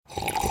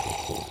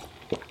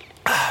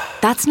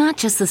That's not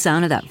just the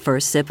sound of that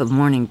first sip of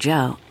Morning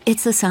Joe.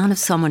 It's the sound of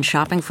someone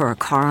shopping for a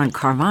car on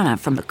Carvana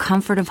from the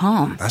comfort of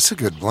home. That's a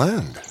good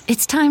blend.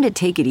 It's time to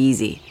take it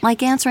easy,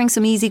 like answering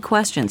some easy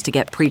questions to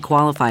get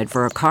pre-qualified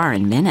for a car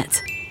in minutes.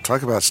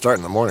 Talk about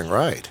starting the morning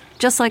right.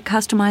 Just like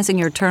customizing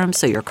your terms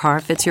so your car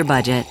fits your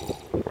budget.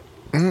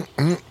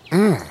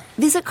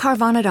 Visit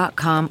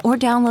Carvana.com or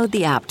download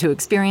the app to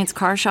experience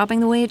car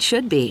shopping the way it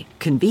should be.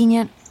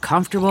 Convenient,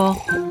 comfortable.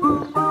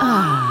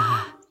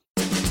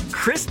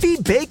 Crispy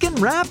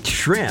bacon-wrapped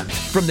shrimp.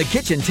 From the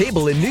kitchen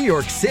table in New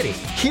York City,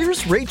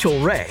 here's Rachel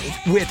Ray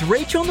with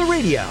Rachel on the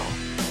Radio.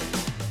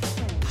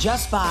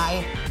 Just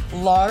buy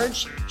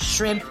large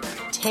shrimp,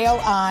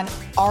 tail on,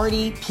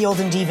 already peeled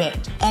and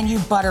deveined, and you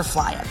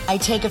butterfly it. I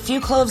take a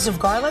few cloves of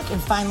garlic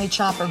and finely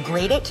chop or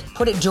grate it,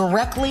 put it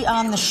directly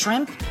on the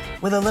shrimp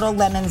with a little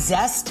lemon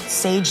zest,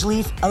 sage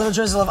leaf, a little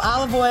drizzle of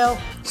olive oil,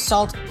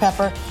 salt,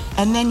 pepper,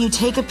 and then you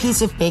take a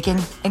piece of bacon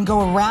and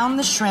go around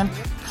the shrimp,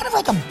 kind of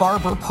like a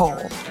barber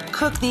pole.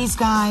 Cook these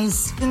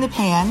guys in the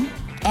pan,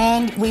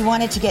 and we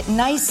want it to get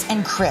nice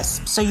and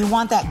crisp, so you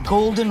want that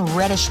golden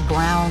reddish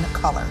brown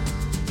color.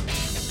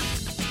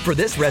 For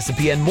this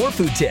recipe and more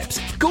food tips,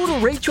 go to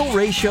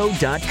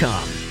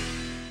RachelRayShow.com.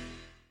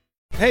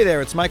 Hey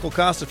there, it's Michael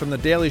Costa from The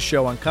Daily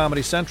Show on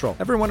Comedy Central.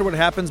 Ever wonder what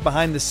happens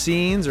behind the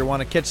scenes or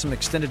want to catch some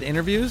extended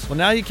interviews? Well,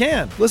 now you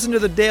can. Listen to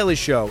The Daily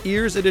Show,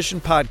 Ears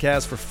Edition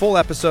podcast for full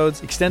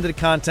episodes, extended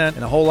content,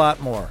 and a whole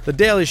lot more. The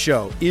Daily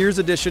Show, Ears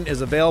Edition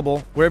is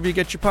available wherever you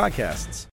get your podcasts.